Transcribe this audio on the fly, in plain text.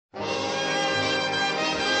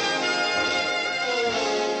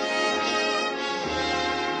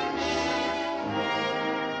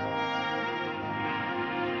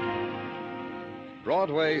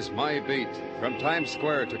Broadway's my beat. From Times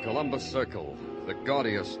Square to Columbus Circle. The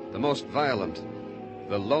gaudiest, the most violent,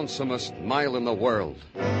 the lonesomest mile in the world.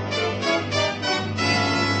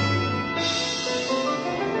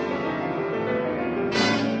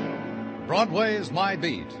 Broadway's My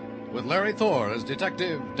Beat, with Larry Thor as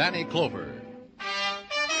Detective Danny Clover.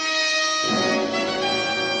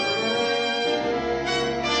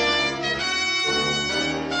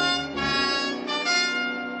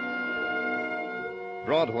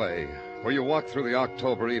 Broadway, where you walk through the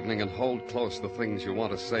October evening and hold close the things you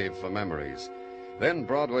want to save for memories. Then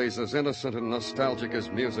Broadway's as innocent and nostalgic as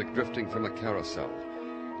music drifting from a carousel.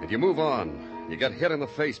 And you move on. You get hit in the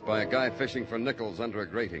face by a guy fishing for nickels under a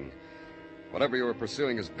grating. Whatever you were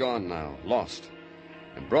pursuing is gone now, lost.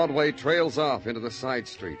 And Broadway trails off into the side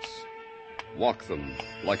streets. Walk them,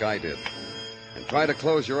 like I did. And try to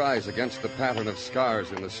close your eyes against the pattern of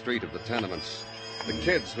scars in the street of the tenements. The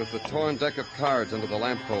kids with the torn deck of cards under the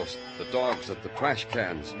lamppost, the dogs at the trash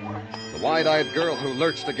cans, the wide-eyed girl who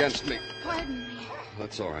lurched against me. Pardon me.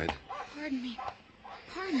 That's all right. Pardon me.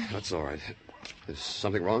 Pardon me. That's all right. Is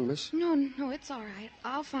something wrong, miss? No, it's all right.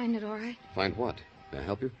 I'll find it all right. Find what? May I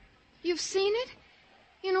help you? You've seen it?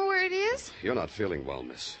 You know where it is? You're not feeling well,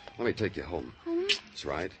 miss. Let me take you home. Home? That's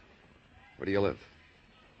right. Where do you live?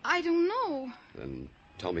 I don't know. Then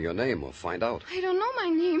tell me your name. We'll find out. I don't know my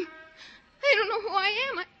name. I don't know who I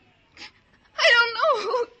am. I don't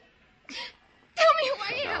know who... Tell me who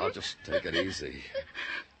I am. Now, just take it easy.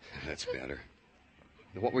 That's better.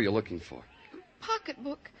 What were you looking for?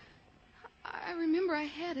 Pocketbook. I remember I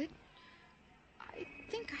had it. I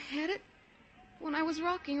think I had it when I was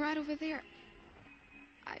rocking right over there.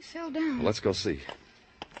 I fell down. Well, let's go see.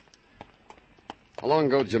 How long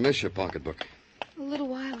ago did you miss your pocketbook? A little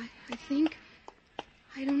while, I think.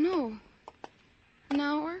 I don't know. An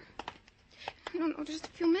hour? I don't know, just a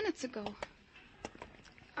few minutes ago.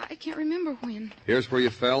 I can't remember when. Here's where you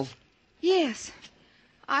fell? Yes.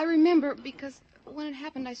 I remember because when it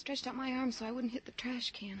happened, I stretched out my arm so I wouldn't hit the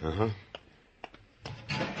trash can. Uh-huh.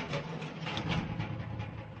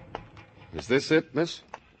 Is this it, miss?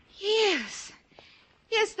 Yes.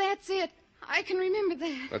 Yes, that's it. I can remember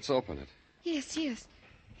that. Let's open it. Yes. Here,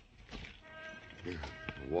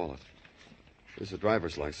 a wallet. Here's a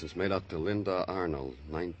driver's license made out to Linda Arnold,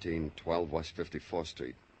 1912 West 54th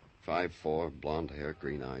Street. 5'4", blonde hair,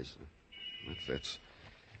 green eyes. That fits.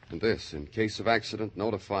 And this, in case of accident,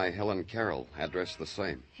 notify Helen Carrol. Address the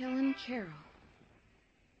same. Helen Carrol.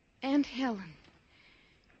 Aunt Helen.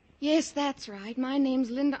 Yes, that's right. My name's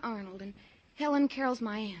Linda Arnold, and Helen Carroll's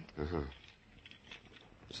my aunt. Uh-huh.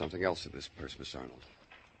 Something else in this purse, Miss Arnold.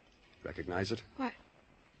 Recognize it? Why,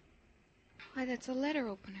 that's a letter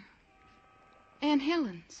opener. Aunt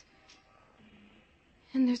Helen's.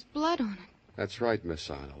 And there's blood on it. That's right, Miss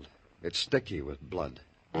Arnold. It's sticky with blood.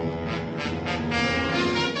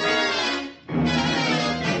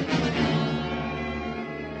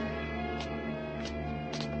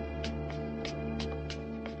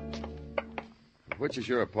 Which is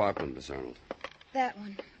your apartment, Miss Arnold? That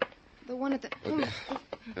one. The one at the... Okay.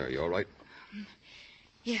 Are you all right?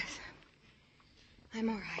 Yes. I'm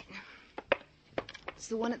all right. It's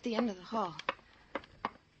the one at the end of the hall.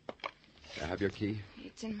 I have your key?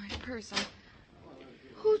 It's in my purse.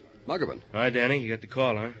 Who... Muggavan. Hi, Danny. You got the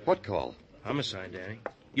call, huh? What call? Homicide, Danny.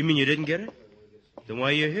 You mean you didn't get it? Then why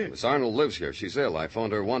are you here? Miss Arnold lives here. She's ill. I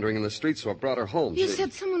found her wandering in the streets, so I brought her home. You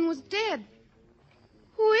said someone was dead.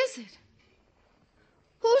 Who is it?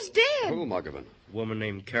 Who's dead? Who, Muggavan? A woman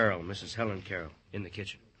named Carrol, Mrs. Helen Carrol, in the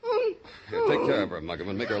kitchen. Here, take care of her,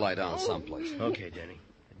 Muggavan. Make her lie down someplace. Okay, Danny.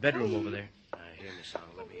 The bedroom over there. Here, Miss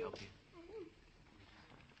Arnold. Let me help you.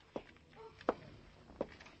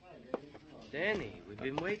 Danny, we've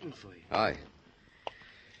been waiting for you. Hi.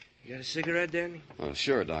 You got a cigarette, Danny? Oh,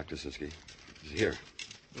 sure, Dr. Siski. Here.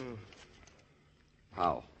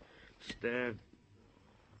 How? Stabbed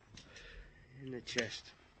in the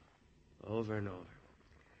chest. Over and over.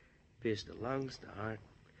 Pierced the lungs, the heart.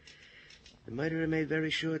 The murderer made very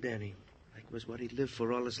sure, Danny. Like it was what he'd lived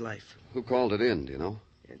for all his life. Who called it in, do you know?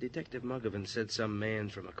 Yeah, Detective Muggavan said some man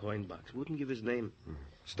from a coin box. Wouldn't give his name.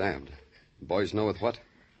 Stabbed. Boys know with what?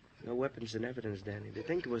 No weapons and evidence, Danny. They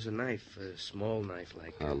think it was a knife, a small knife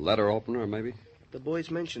like... A letter opener, maybe? The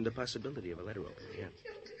boys mentioned the possibility of a letter opener, yeah.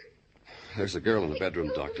 There's a girl in the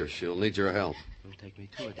bedroom, Doctor. She'll need your help. Don't take me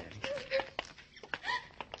to her, Danny.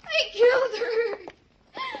 I killed her.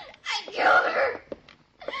 I killed her.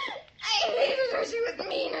 I hated her. She was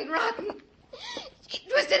mean and rotten. She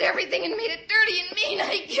twisted everything and made it dirty and mean.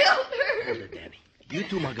 I killed her. Hold it, Danny. You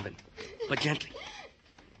too, Muggavan. But gently.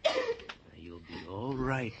 You'll be all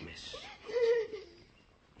right, miss.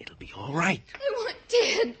 It'll be all right. I want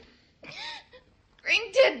Ted.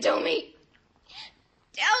 Bring Ted to me.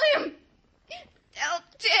 Tell him. Tell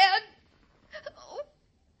Ted. Oh.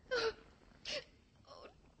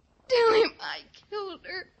 Tell him I killed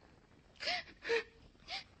her.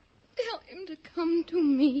 Tell him to come to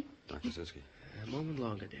me. Dr. Sinsky. A moment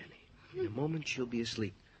longer, Danny. In a moment, she'll be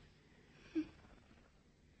asleep.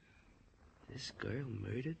 This girl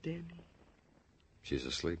murdered Danny? She's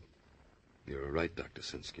asleep. You're right, Dr.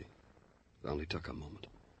 Sinsky. It only took a moment.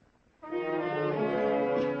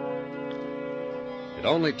 It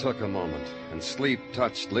only took a moment, and sleep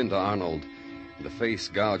touched Linda Arnold, and the face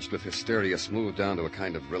gouged with hysteria smoothed down to a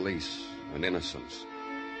kind of release and innocence.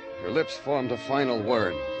 Her lips formed a final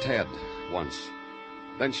word, Ted, once.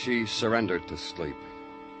 Then she surrendered to sleep.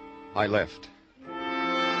 I left.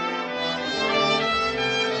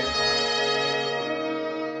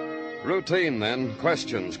 Routine, then.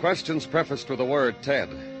 Questions. Questions prefaced with the word Ted.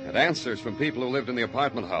 And answers from people who lived in the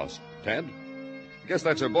apartment house. Ted? Guess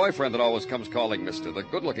that's her boyfriend that always comes calling, mister. The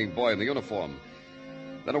good-looking boy in the uniform.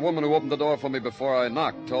 Then a woman who opened the door for me before I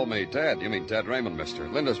knocked told me, Ted, you mean Ted Raymond, mister.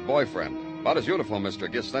 Linda's boyfriend. About his uniform, mister.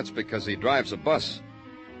 Guess that's because he drives a bus.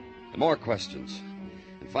 And more questions.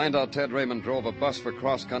 And find out Ted Raymond drove a bus for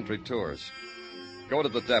cross-country tours. Go to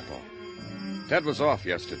the depot. Ted was off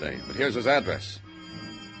yesterday, but here's his address.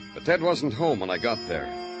 But Ted wasn't home when I got there.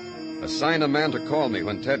 Assign a man to call me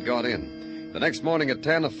when Ted got in. The next morning at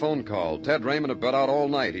 10, a phone call. Ted Raymond had been out all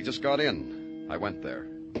night. He just got in. I went there.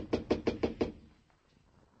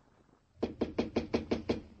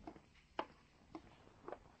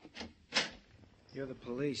 You're the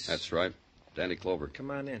police. That's right. Danny Clover.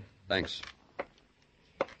 Come on in. Thanks.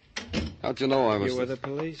 How'd you know I was... You were the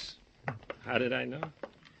police? How did I know?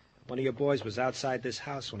 One of your boys was outside this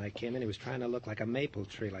house when I came in. He was trying to look like a maple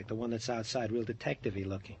tree, like the one that's outside, real detective-y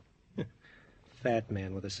looking. Fat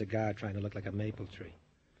man with a cigar trying to look like a maple tree.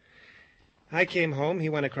 I came home, he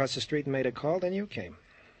went across the street and made a call, then you came.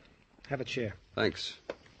 Have a chair. Thanks.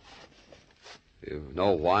 You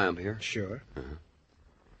know why I'm here? Sure. Uh-huh.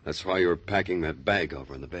 That's why you were packing that bag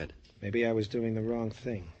over in the bed. Maybe I was doing the wrong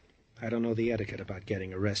thing. I don't know the etiquette about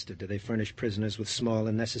getting arrested. Do they furnish prisoners with small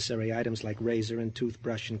and necessary items like razor and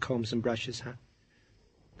toothbrush and combs and brushes, huh?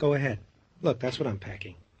 Go ahead. Look, that's what I'm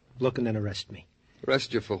packing. Look and then arrest me.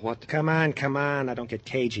 Arrest you for what? Come on. I don't get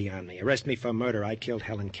cagey on me. Arrest me for murder. I killed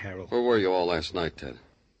Helen Carrol. Where were you all last night, Ted?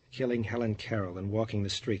 Killing Helen Carrol and walking the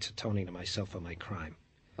streets, atoning to myself for my crime.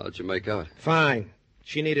 How'd you make out? Fine.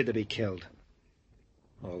 She needed to be killed.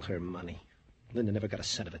 All her money. Linda never got a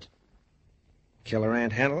cent of it. Kill her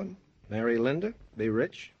Aunt Helen, marry Linda, be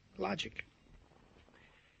rich. Logic.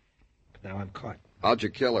 But now I'm caught. How'd you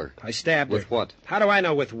kill her? I stabbed her. With what? How do I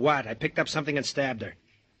know with what? I picked up something and stabbed her.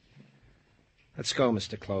 Let's go,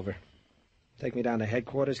 Mr. Clover. Take me down to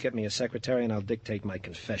headquarters, get me a secretary, and I'll dictate my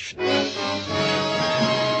confession.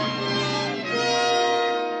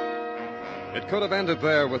 It could have ended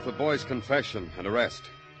there with the boy's confession and arrest.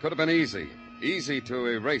 Could have been easy. Easy to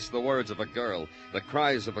erase the words of a girl, the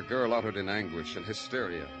cries of a girl uttered in anguish and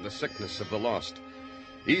hysteria, the sickness of the lost.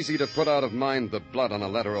 Easy to put out of mind the blood on a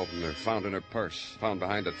letter opener found in her purse, found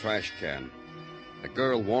behind a trash can. A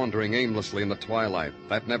girl wandering aimlessly in the twilight.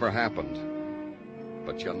 That never happened.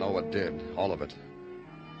 But you know it did, all of it.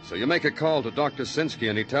 So you make a call to Dr. Sinsky,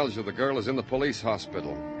 and he tells you the girl is in the police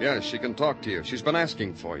hospital. Yes, she can talk to you. She's been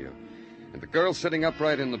asking for you. And the girl sitting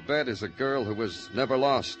upright in the bed is a girl who was never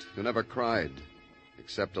lost, who never cried,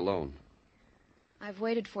 except alone. I've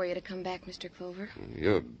waited for you to come back, Mr. Clover.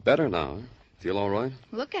 You're better now. Huh? Feel all right?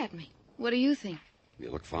 Look at me. What do you think? You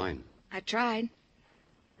look fine. I tried.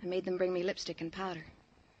 I made them bring me lipstick and powder.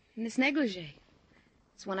 And this negligee.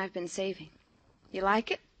 It's one I've been saving. You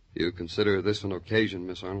like it? You consider this an occasion,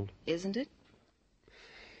 Miss Arnold? Isn't it?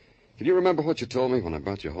 Can you remember what you told me when I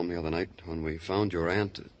brought you home the other night, when we found your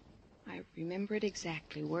aunt? I remember it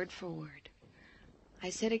exactly, word for word. I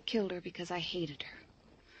said I killed her because I hated her.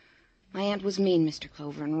 My aunt was mean, Mr.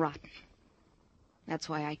 Clover, and rotten. That's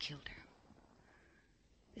why I killed her.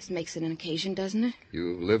 This makes it an occasion, doesn't it?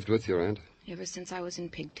 You lived with your aunt? Ever since I was in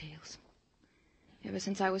pigtails. Ever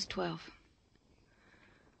since I was 12.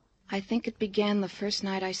 I think it began the first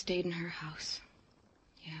night I stayed in her house.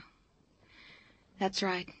 Yeah. That's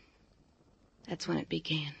right. That's when it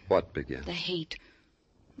began. What began? The hate.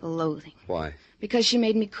 The loathing. Why? Because she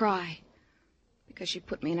made me cry. Because she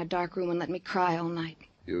put me in a dark room and let me cry all night.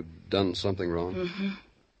 You'd done something wrong? Mm-hmm.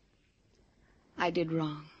 I did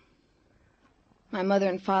wrong. My mother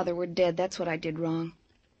and father were dead. That's what I did wrong.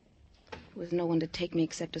 There was no one to take me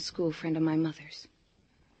except a school friend of my mother's.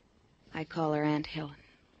 I call her Aunt Helen.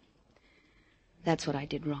 That's what I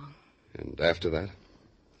did wrong. And after that?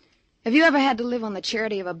 Have you ever had to live on the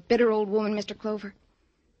charity of a bitter old woman, Mr. Clover?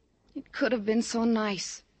 It could have been so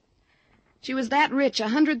nice. She was that rich,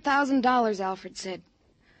 $100,000, Alfred said.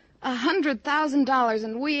 $100,000,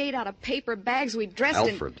 and we ate out of paper bags we dressed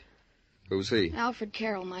in. Alfred? Who's he? Alfred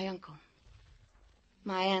Carrol, my uncle.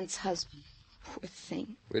 My aunt's husband. Poor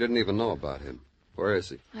thing. We didn't even know about him. Where is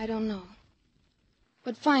he? I don't know.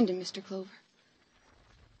 But find him, Mr. Clover.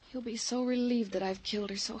 He'll be so relieved that I've killed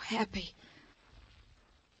her, so happy.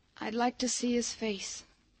 I'd like to see his face.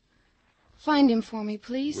 Find him for me,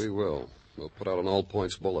 please. We will. We'll put out an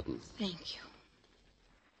all-points bulletin. Thank you.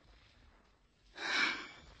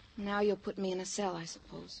 Now you'll put me in a cell, I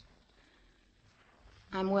suppose.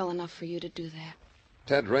 I'm well enough for you to do that.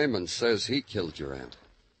 Ted Raymond says he killed your aunt.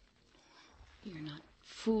 You're not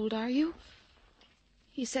fooled, are you?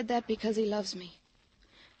 He said that because he loves me.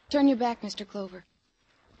 Turn your back, Mr. Clover.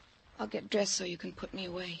 I'll get dressed so you can put me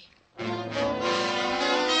away.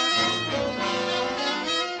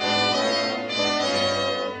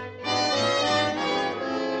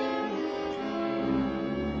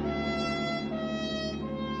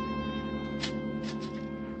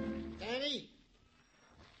 Danny?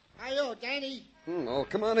 Hi-yo, Danny. Oh,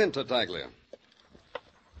 come on in, Tartaglia.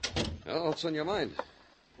 Well, what's on your mind?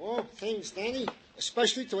 Oh, things, Danny.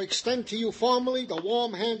 Especially to extend to you formally the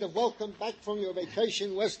warm hand of welcome back from your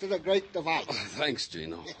vacation west of the Great Divide. Oh, thanks,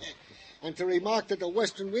 Gino. And to remark that the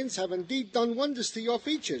western winds have indeed done wonders to your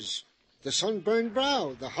features. The sunburned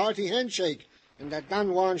brow, the hearty handshake, and that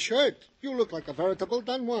Don Juan shirt. You look like a veritable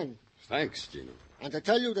Don Juan. Thanks, Gino. And to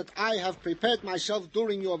tell you that I have prepared myself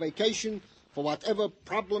during your vacation for whatever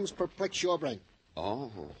problems perplex your brain.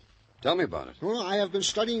 Oh, tell me about it. Well, I have been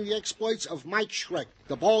studying the exploits of Mike Schreck,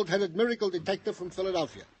 the bald-headed miracle detective from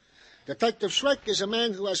Philadelphia. Detective Schreck is a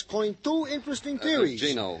man who has coined two interesting theories.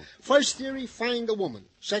 Gino. First theory, find a woman.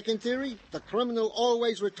 Second theory, the criminal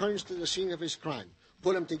always returns to the scene of his crime.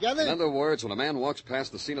 Put them together. In other words, when a man walks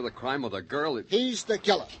past the scene of the crime with a girl, he's the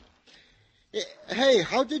killer. Hey,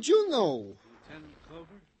 how did you know? Lieutenant Clover?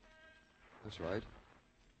 That's right.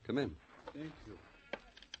 Come in. Thank you.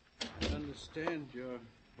 I understand you're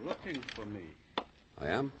looking for me. I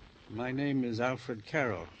am? My name is Alfred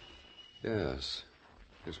Carrol. Yes.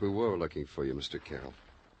 Yes, we were looking for you, Mr. Carroll.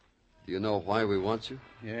 Do you know why we want you?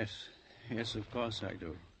 Yes, of course I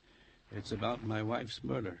do. It's about my wife's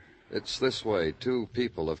murder. It's this way. Two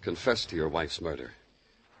people have confessed to your wife's murder.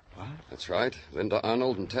 What? That's right. Linda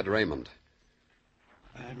Arnold and Ted Raymond.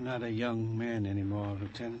 I'm not a young man anymore,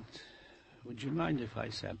 Lieutenant. Would you mind if I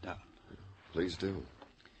sat down? Please do.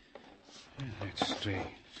 That's strange.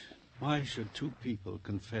 Why should two people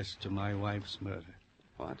confess to my wife's murder?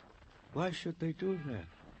 What? Why should they do that?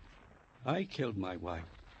 I killed my wife.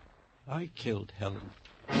 I killed Helen.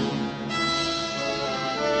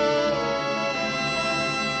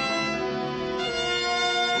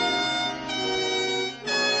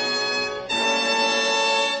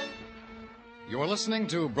 You're listening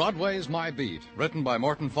to Broadway's My Beat, written by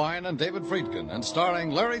Morton Fine and David Friedkin, and starring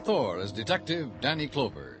Larry Thor as Detective Danny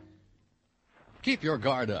Clover. Keep your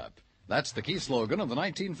guard up. That's the key slogan of the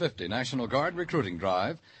 1950 National Guard recruiting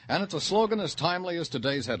drive, and it's a slogan as timely as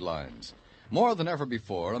today's headlines. More than ever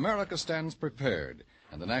before, America stands prepared,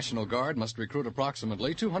 and the National Guard must recruit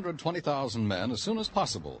approximately 220,000 men as soon as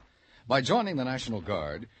possible. By joining the National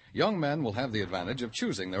Guard, young men will have the advantage of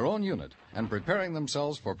choosing their own unit and preparing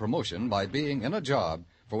themselves for promotion by being in a job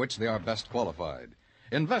for which they are best qualified.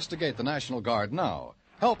 Investigate the National Guard now.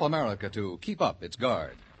 Help America to keep up its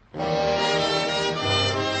guard.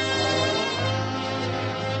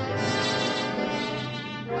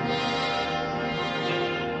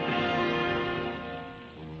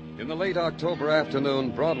 In the late October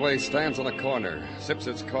afternoon, Broadway stands on a corner, sips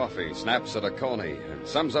its coffee, snaps at a coney, and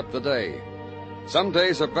sums up the day. Some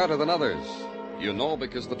days are better than others. You know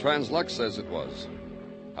because the Translux says it was.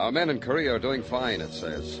 Our men in Korea are doing fine, it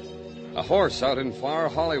says. A horse out in far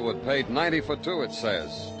Hollywood paid 90 for two, it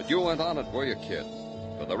says. But you went on it, were you, kid?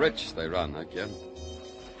 For the rich, they run, huh, kid?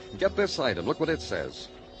 Get this item. Look what it says.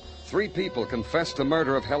 3 people confessed to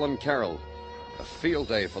murder of Helen Carrol. A field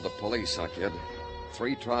day for the police, huh, kid?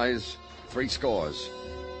 3 tries, 3 scores.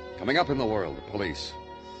 Coming up in the world, the police.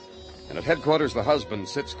 And at headquarters, the husband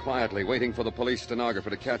sits quietly waiting for the police stenographer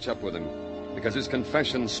to catch up with him because his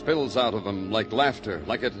confession spills out of him like laughter,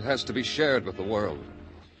 like it has to be shared with the world.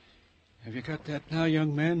 Have you got that now,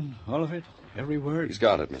 young man? All of it? Every word? He's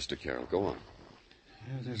got it, Mr. Carroll. Go on.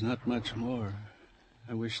 Yeah, there's not much more.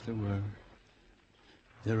 I wish there were.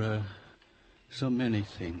 There are so many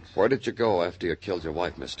things. Where did you go after you killed your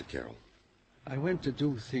wife, Mr. Carroll? I went to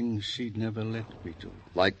do things she'd never let me do.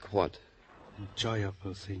 Like what?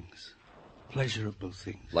 Enjoyable things. pleasurable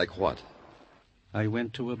things. Like what? I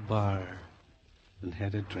went to a bar and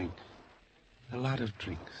had a drink. A lot of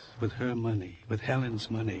drinks. With her money. With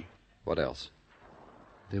Helen's money. What else?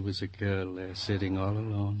 There was a girl there sitting all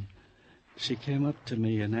alone. She came up to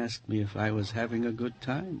me and asked me if I was having a good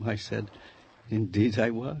time. I said, indeed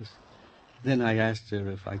I was. Then I asked her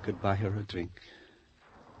if I could buy her a drink.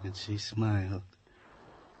 And she smiled.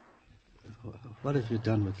 What have you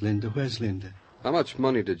done with Linda? Where's Linda? How much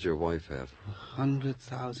money did your wife have?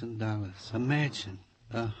 $100,000. Imagine.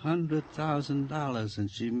 $100,000, and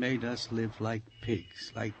she made us live like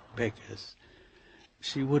pigs, like beggars.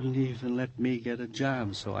 She wouldn't even let me get a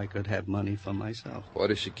job so I could have money for myself. Why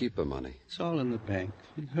does she keep her money? It's all in the bank,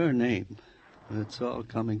 in her name. And it's all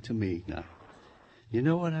coming to me now. You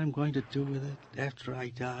know what I'm going to do with it after I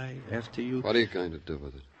die, after you... What are you going to do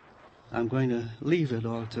with it? I'm going to leave it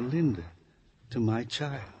all to Linda, to my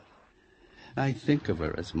child. I think of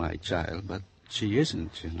her as my child, but she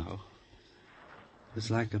isn't, you know. It's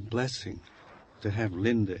like a blessing to have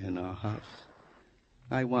Linda in our house.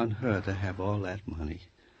 I want her to have all that money.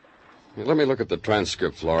 Let me look at the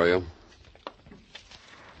transcript, Florio.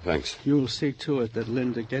 Thanks. You'll see to it that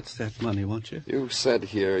Linda gets that money, won't you? You said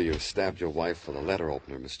here you stabbed your wife for the letter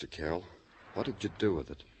opener, Mr. Carroll. What did you do with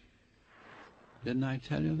it? Didn't I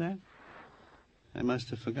tell you that? I must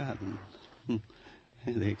have forgotten.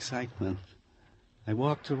 The excitement. I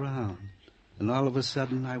walked around, and all of a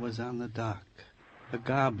sudden I was on the dock. A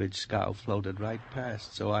garbage scow floated right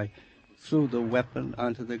past, so I threw the weapon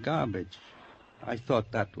onto the garbage. I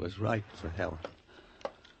thought that was right for Helen.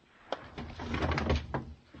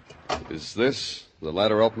 Is this the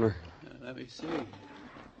letter opener? Let me see.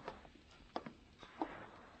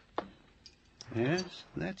 Yes,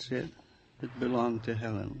 that's it. It belonged to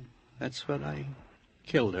Helen. That's what I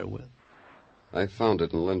killed her with. I found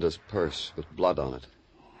it in Linda's purse with blood on it.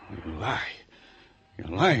 You lie. You're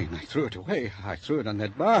lying. I threw it away. I threw it on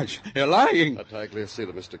that barge. You're lying. Tartaglia, see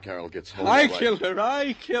that Mr. Carroll gets home. I killed her.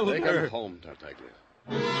 I killed her. Take him home, Tartaglia.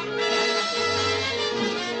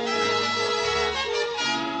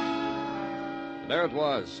 There it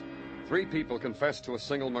was. 3 people confessed to a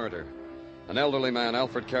single murder. An elderly man,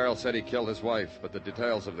 Alfred Carroll, said he killed his wife, but the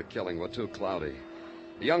details of the killing were too cloudy.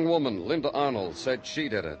 A young woman, Linda Arnold, said she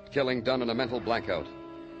did it, killing done in a mental blackout.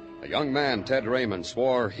 A young man, Ted Raymond,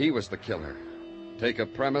 swore he was the killer. Take a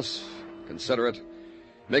premise, consider it,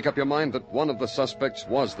 make up your mind that one of the suspects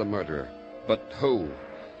was the murderer. But who?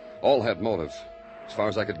 All had motive. As far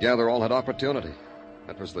as I could gather, all had opportunity.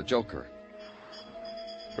 That was the Joker.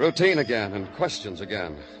 Routine again, and questions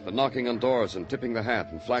again. The knocking on doors and tipping the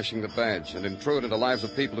hat and flashing the badge and intrude into lives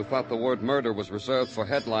of people who thought the word murder was reserved for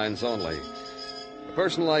headlines only. A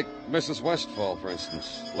person like Mrs. Westfall, for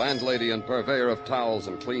instance, landlady and purveyor of towels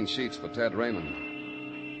and clean sheets for Ted Raymond.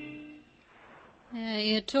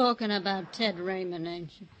 You're talking about Ted Raymond,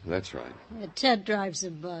 ain't you? That's right. Ted drives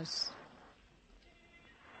a bus.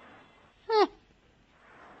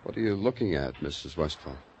 What are you looking at, Mrs.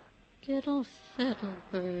 Westfall? Fiddle,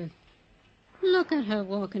 Fiddleberg. Look at her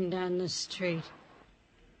walking down the street.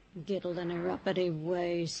 Giddled in her uppity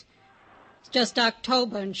ways. It's just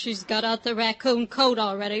October, and she's got out the raccoon coat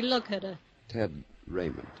already. Look at her. Ted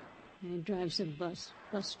Raymond. He drives a bus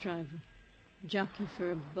driver. Jockey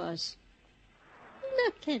for a bus.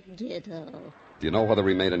 Look at Giddle. Do you know whether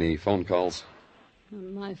he made any phone calls?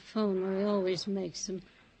 On my phone, where he always makes them.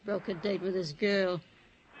 Broke a date with his girl.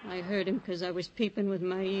 I heard him because I was peeping with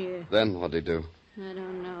my ear. Then what'd he do? I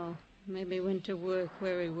don't know. Maybe he went to work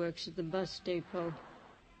where he works at the bus depot.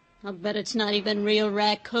 I'll bet it's not even real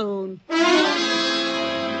raccoon.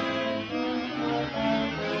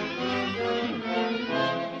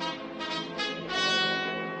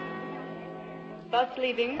 Bus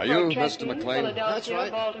leaving. Are you Mr. McLean? That's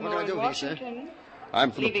right. What can I do for you, sir?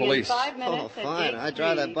 I'm from the police. Oh, fine. I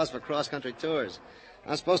drive that bus for cross-country tours.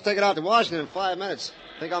 I'm supposed to take it out to Washington in 5 minutes.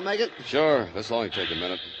 Think I'll make it? Sure. This'll only take a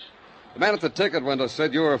minute. The man at the ticket window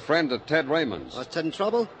said you were a friend of Ted Raymond's. Was Ted in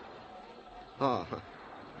trouble? Oh,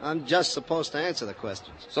 I'm just supposed to answer the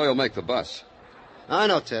questions. So you'll make the bus. I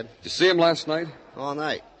know Ted. Did you see him last night? All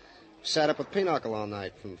night. Sat up with Pinochle all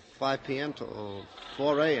night from 5 p.m. to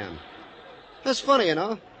 4 a.m. That's funny, you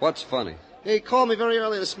know. What's funny? He called me very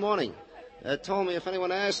early this morning. Told me if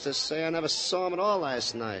anyone asked to say I never saw him at all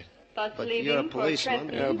last night. Bus But leaving you're a for policeman.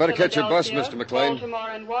 Trenton, Yeah, better catch your bus, Philadelphia, Mr. McLean. Baltimore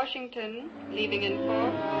and Washington, leaving in 4.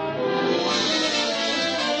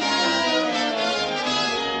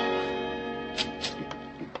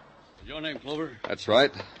 Your name, Clover? That's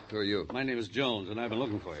right. Who are you? My name is Jones, and I've been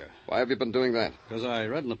looking for you. Why have you been doing that? Because I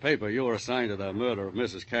read in the paper you were assigned to the murder of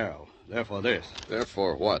Mrs. Carrol. Therefore this.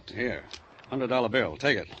 Therefore what? Here. $100 bill.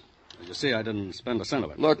 Take it. As you see, I didn't spend a cent of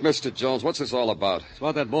it. Look, Mr. Jones, what's this all about? It's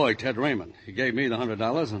about that boy, Ted Raymond. He gave me the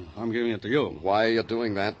 $100, and I'm giving it to you. Why are you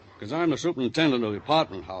doing that? Because I'm the superintendent of the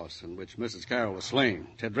apartment house in which Mrs. Carrol was slain.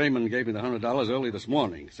 Ted Raymond gave me the $100 early this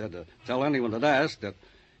morning. He said to tell anyone that asked that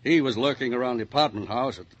he was lurking around the apartment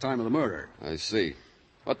house at the time of the murder. I see.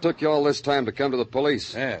 What took you all this time to come to the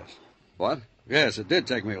police? Yes. What? Yes, it did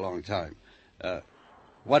take me a long time.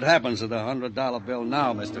 What happens to the $100 bill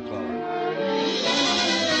now, Mr. Clover?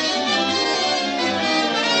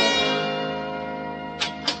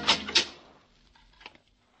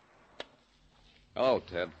 Hello,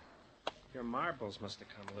 Ted. Your marbles must have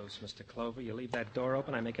come loose, Mr. Clover. You leave that door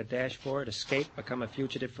open, I make a dash for it, escape, become a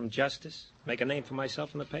fugitive from justice, make a name for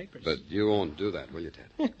myself in the papers. But you won't do that, will you,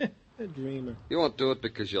 Ted? A dreamer. You won't do it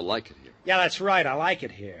because you like it here. Yeah, that's right. I like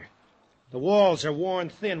it here. The walls are worn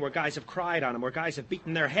thin where guys have cried on them, where guys have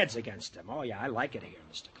beaten their heads against them. Oh, yeah, I like it here,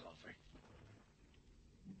 Mr. Clover.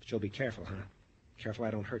 But you'll be careful, huh? Careful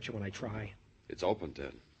I don't hurt you when I try. It's open,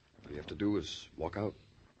 Ted. All you have to do is walk out.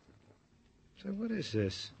 So what is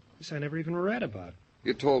this? This I never even read about.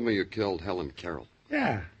 You told me you killed Helen Carrol.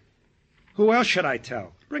 Yeah. Who else should I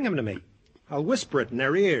tell? Bring them to me. I'll whisper it in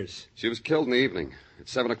their ears. She was killed in the evening at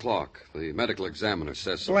 7 o'clock. The medical examiner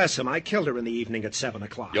says so. Bless him. I killed her in the evening at 7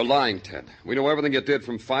 o'clock. You're lying, Ted. We know everything you did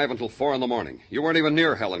from 5 until 4 in the morning. You weren't even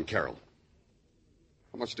near Helen Carrol.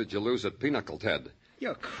 How much did you lose at Pinochle, Ted?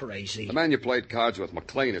 You're crazy. The man you played cards with,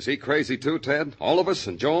 McLean, is he crazy too, Ted? All of us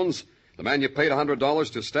and Jones? The man you paid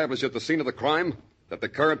 $100 to establish at the scene of the crime? That the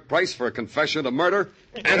current price for a confession of murder?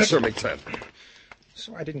 Answer me, Ted.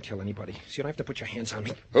 So I didn't kill anybody, so you don't have to put your hands on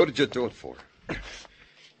me. Who did you do it for?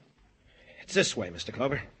 It's this way, Mr.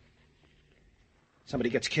 Clover. Somebody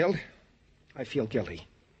gets killed, I feel guilty.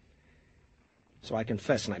 So I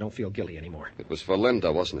confess and I don't feel guilty anymore. It was for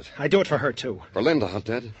Linda, wasn't it? I do it for her, too. For Linda, huh,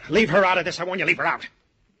 Ted? Leave her out of this. I want you to leave her out.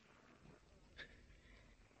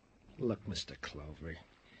 Look, Mr. Clover,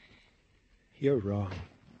 you're wrong.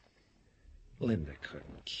 Linda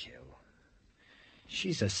couldn't kill.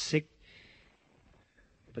 She's a sick...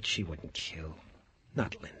 But she wouldn't kill.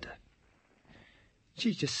 Not Linda.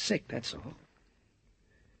 She's just sick, that's all.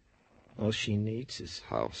 All she needs is...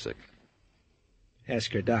 How sick?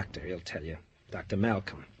 Ask her doctor. He'll tell you. Dr.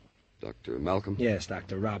 Malcolm. Dr. Malcolm? Yes,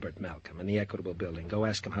 Dr. Robert Malcolm in the Equitable Building. Go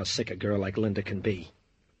ask him how sick a girl like Linda can be.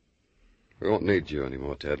 We won't need you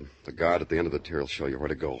anymore, Ted. The guard at the end of the tier will show you where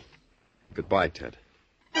to go. Goodbye, Ted.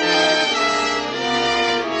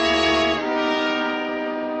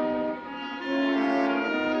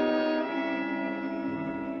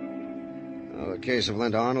 The case of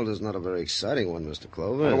Linda Arnold is not a very exciting one, Mr.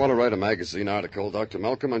 Clover. I don't want to write a magazine article, Dr.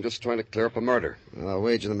 Malcolm. I'm just trying to clear up a murder. I'll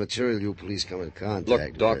wager the material you police come in contact Look,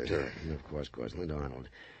 with. Doctor. Of course, Linda Arnold.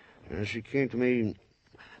 She came to me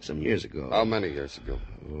some years ago. How many years ago?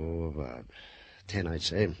 Oh, about 10, I'd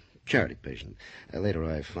say. Charity patient. Later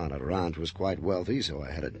I found out her aunt was quite wealthy, so I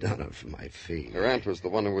had it done for my fee. Her aunt was the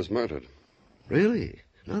one who was murdered. Really?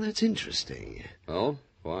 Now, that's interesting. Oh?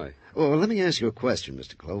 Why? Well, let me ask you a question,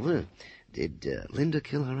 Mr. Clover. Did Linda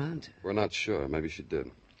kill her aunt? We're not sure. Maybe she did.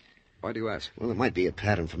 Why do you ask? Well, there might be a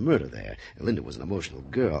pattern for murder there. Linda was an emotional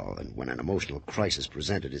girl, and when an emotional crisis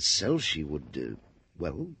presented itself, she would,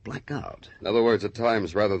 black out. In other words, at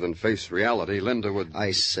times, rather than face reality, Linda would...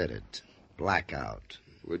 I said it. Black out.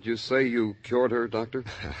 Would you say you cured her, Doctor?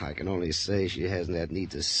 I can only say she hasn't had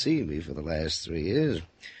need to see me for the last 3 years.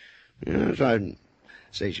 Yes, I'd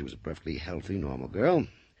say she was a perfectly healthy, normal girl.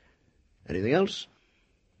 Anything else?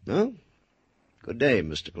 No? Good day,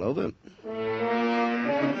 Mr. Clover.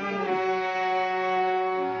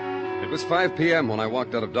 It was 5 p.m. when I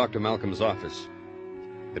walked out of Dr. Malcolm's office.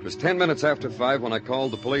 It was 10 minutes after 5 when I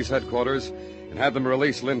called the police headquarters and had them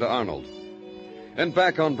release Linda Arnold. Then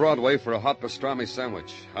back on Broadway for a hot pastrami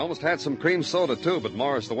sandwich. I almost had some cream soda, too, but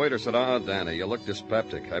Morris, the waiter, said, Danny, you look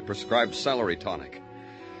dyspeptic. I prescribed celery tonic.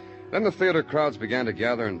 Then the theater crowds began to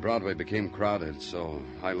gather and Broadway became crowded, so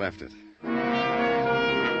I left it.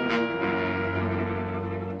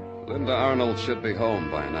 Linda Arnold should be home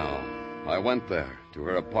by now. I went there, to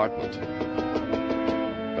her apartment.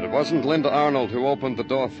 But it wasn't Linda Arnold who opened the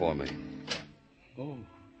door for me.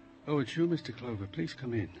 Oh, it's you, Mr. Clover. Please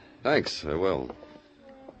come in. Thanks, I will.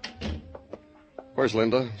 Where's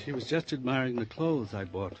Linda? She was just admiring the clothes I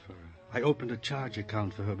bought for her. I opened a charge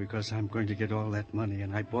account for her because I'm going to get all that money,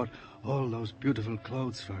 and I bought all those beautiful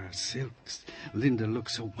clothes for her. Silks. Linda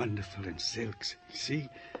looks so wonderful in silks. See?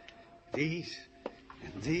 These,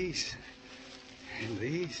 and these, and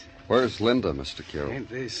these. Where's Linda, Mr. Carroll? And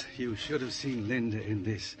this. You should have seen Linda in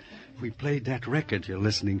this. We played that record you're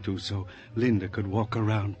listening to so Linda could walk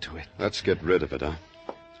around to it. Let's get rid of it, huh?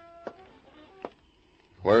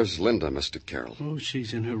 Where's Linda, Mr. Carroll? Oh,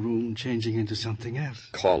 she's in her room changing into something else.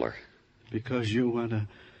 Call her. Because you want to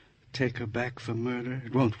take her back for murder?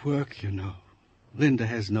 It won't work, you know. Linda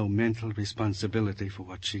has no mental responsibility for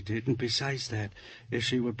what she did. And besides that, if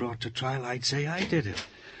she were brought to trial, I'd say I did it.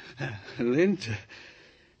 Linda,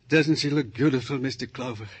 doesn't she look beautiful, Mr.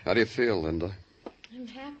 Clover? How do you feel, Linda? I'm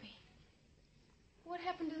happy. What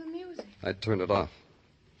happened to the music? I turned it off.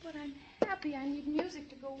 But I'm happy. I need music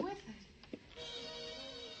to go with it.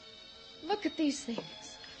 Look at these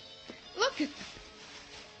things. Look at them.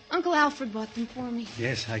 Uncle Alfred bought them for me.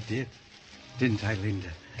 Yes, I did. Didn't I, Linda?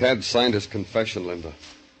 Ted signed his confession, Linda.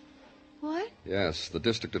 What? Yes, the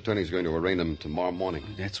district attorney's going to arraign him tomorrow morning.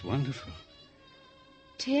 That's wonderful.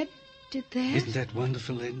 Ted did that? Isn't that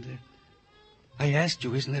wonderful, Linda? I asked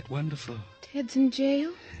you, isn't that wonderful? Ted's in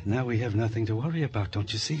jail? Now we have nothing to worry about,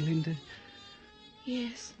 don't you see, Linda?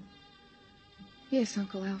 Yes. Yes,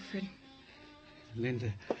 Uncle Alfred.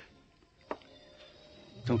 Linda,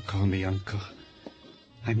 don't call me Uncle.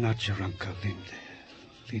 I'm not your uncle, Linda.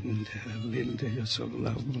 Linda, you're so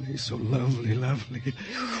lovely, lovely.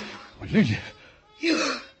 Oh, Linda.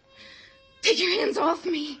 You. Take your hands off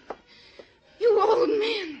me. You old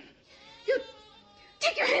man. You.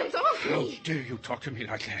 Take your hands off me. How dare you talk to me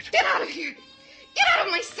like that? Get out of here. Get out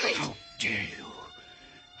of my sight. How dare you?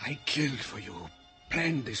 I killed for you.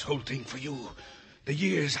 Planned this whole thing for you. The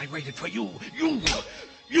years I waited for you. You.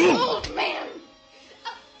 Old man.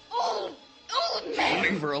 Old man.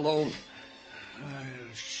 Leave her alone.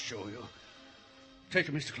 I'll show you. Take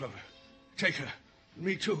her, Mr. Clover. Take her.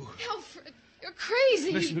 Me too. Alfred, you're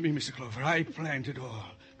crazy. Listen to me, Mr. Clover. I planned it all.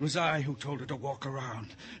 It was I who told her to walk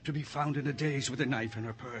around, to be found in a daze with a knife in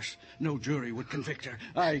her purse. No jury would convict her.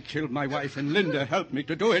 I killed my wife, and Linda helped me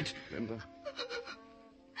to do it. Linda?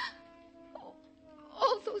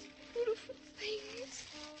 All those beautiful things.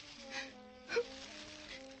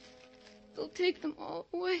 They'll take them all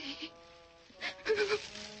away.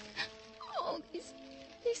 All these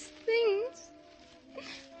things.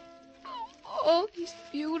 All these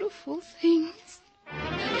beautiful things.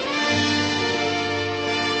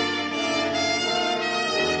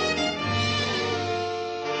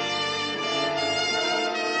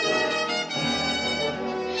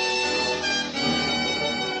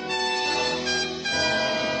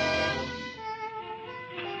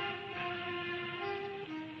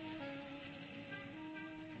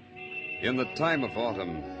 In the time of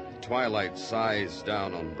autumn, twilight sighs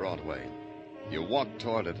down on Broadway. You walk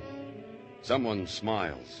toward it. Someone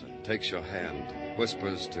smiles and takes your hand,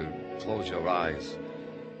 whispers to close your eyes,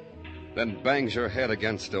 then bangs your head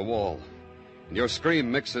against a wall, and your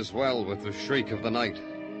scream mixes well with the shriek of the night.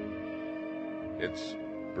 It's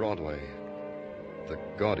Broadway, the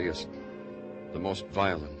gaudiest, the most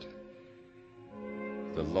violent,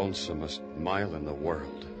 the lonesomest mile in the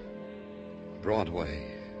world. Broadway,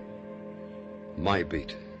 my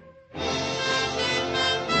beat.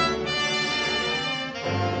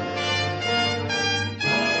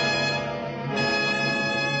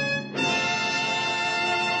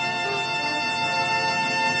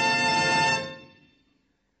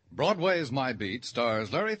 Broadway's My Beat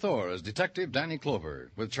stars Larry Thor as Detective Danny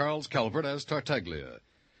Clover, with Charles Calvert as Tartaglia.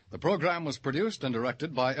 The program was produced and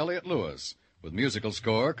directed by Elliott Lewis, with musical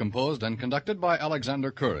score composed and conducted by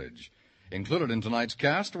Alexander Courage. Included in tonight's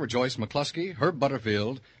cast were Joyce McCluskey, Herb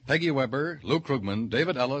Butterfield, Peggy Weber, Lou Krugman,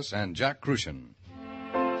 David Ellis, and Jack Crucian.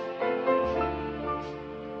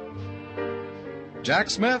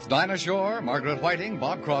 Jack Smith, Dinah Shore, Margaret Whiting,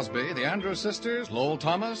 Bob Crosby, the Andrews Sisters, Lowell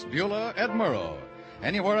Thomas, Beulah, Ed Murrow.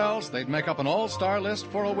 Anywhere else, they'd make up an all-star list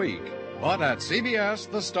for a week. But at CBS,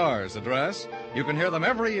 the Stars address, you can hear them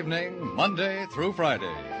every evening, Monday through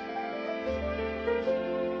Friday.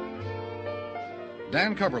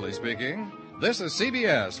 Dan Cubberly speaking. This is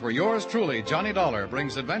CBS, where yours truly, Johnny Dollar,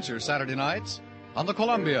 brings adventure Saturday nights on the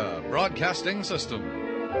Columbia Broadcasting System.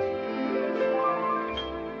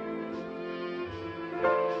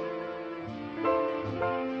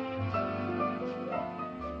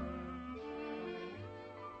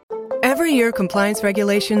 Every year, compliance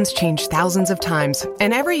regulations change thousands of times,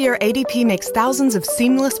 and every year ADP makes thousands of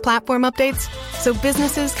seamless platform updates so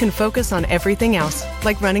businesses can focus on everything else,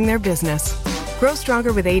 like running their business. Grow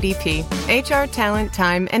stronger with ADP, HR, talent,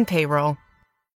 time, and payroll.